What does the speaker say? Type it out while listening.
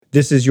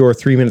This is your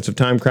 3 minutes of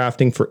time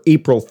crafting for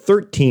April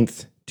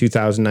 13th,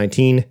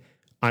 2019.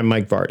 I'm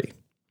Mike Vardy.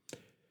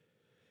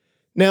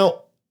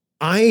 Now,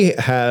 I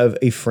have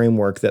a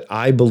framework that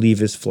I believe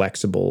is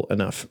flexible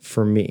enough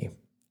for me.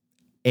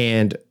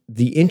 And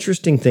the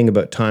interesting thing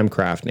about time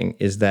crafting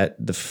is that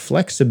the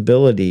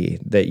flexibility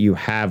that you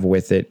have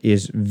with it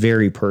is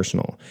very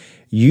personal.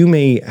 You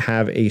may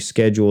have a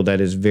schedule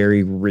that is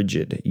very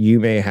rigid. You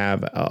may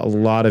have a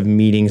lot of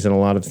meetings and a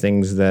lot of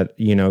things that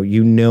you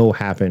know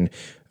happen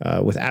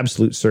with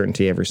absolute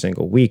certainty every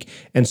single week.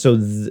 And so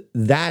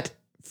that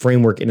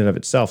framework in and of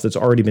itself that's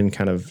already been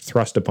kind of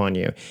thrust upon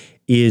you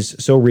is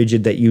so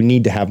rigid that you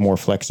need to have more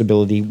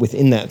flexibility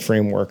within that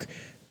framework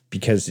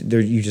because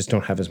you just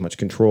don't have as much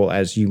control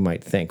as you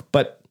might think.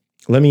 But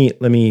let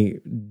me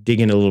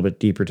dig in a little bit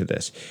deeper to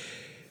this.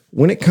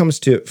 When it comes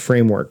to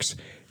frameworks,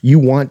 you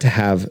want to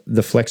have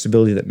the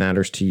flexibility that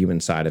matters to you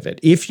inside of it.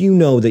 If you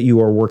know that you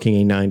are working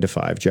a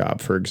 9-to-5 job,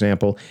 for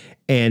example,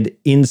 and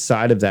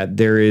inside of that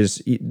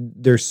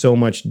there's so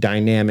much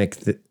dynamic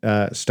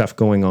stuff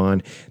going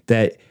on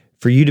that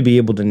for you to be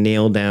able to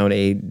nail down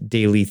a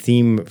daily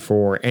theme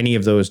for any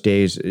of those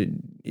days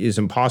is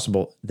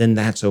impossible, then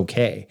that's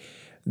okay.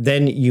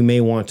 Then you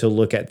may want to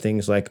look at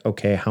things like,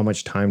 okay, how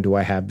much time do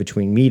I have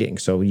between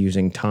meetings? So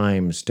using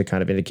times to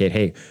kind of indicate,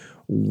 hey,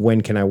 when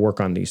can I work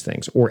on these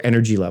things? Or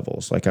energy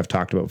levels, like I've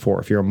talked about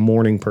before. If you're a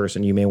morning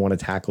person, you may want to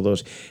tackle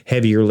those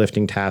heavier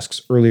lifting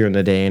tasks earlier in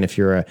the day. And if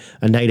you're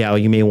a night owl,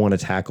 you may want to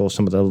tackle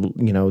some of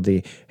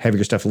the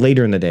heavier stuff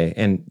later in the day.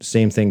 And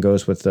same thing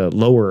goes with the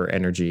lower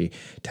energy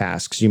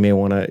tasks. You may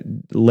want to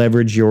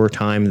leverage your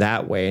time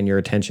that way and your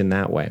attention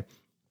that way.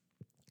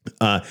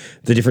 The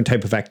different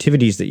type of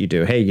activities that you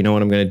do. Hey, you know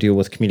what? I'm going to deal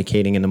with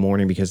communicating in the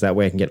morning because that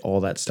way I can get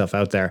all that stuff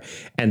out there.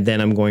 And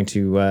then I'm going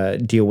to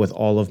deal with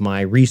all of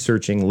my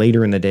researching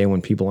later in the day when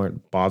people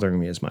aren't bothering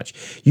me as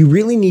much. You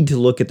really need to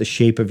look at the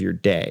shape of your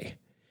day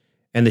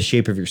and the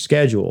shape of your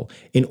schedule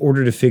in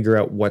order to figure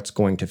out what's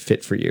going to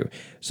fit for you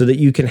so that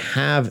you can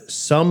have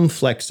some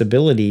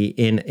flexibility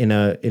in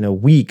a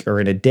week or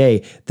in a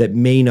day that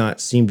may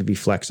not seem to be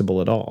flexible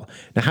at all.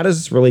 Now, how does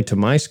this relate to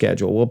my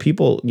schedule? Well,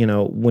 people,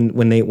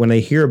 when they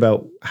hear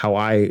about how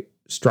I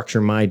structure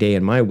my day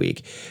and my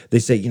week, they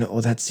say,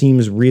 that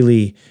seems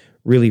really,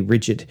 really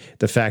rigid.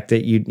 The fact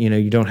that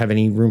you don't have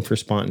any room for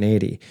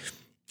spontaneity.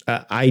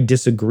 I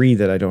disagree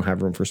that I don't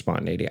have room for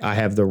spontaneity. I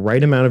have the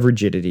right amount of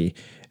rigidity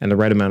and the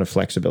right amount of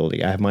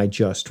flexibility. I have my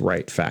just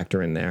right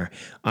factor in there.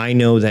 I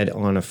know that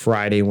on a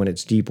Friday when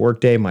it's deep work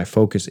day, my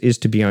focus is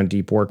to be on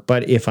deep work.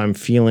 But if I'm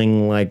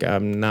feeling like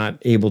I'm not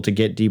able to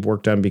get deep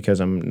work done because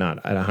I'm not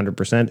at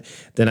 100%,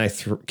 then I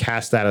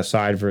cast that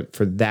aside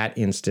for that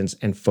instance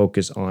and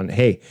focus on,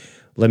 hey,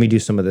 let me do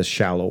some of this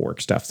shallow work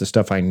stuff, the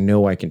stuff I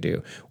know I can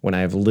do when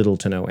I have little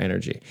to no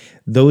energy.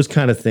 Those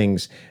kind of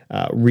things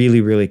really,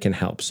 really can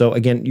help. So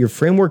again, your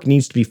framework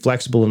needs to be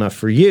flexible enough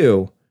for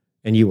you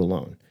and you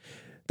alone.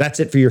 That's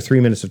it for your 3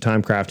 minutes of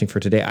time crafting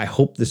for today. I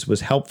hope this was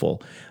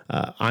helpful.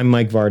 I'm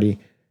Mike Vardy,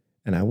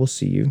 and I will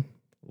see you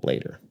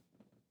later.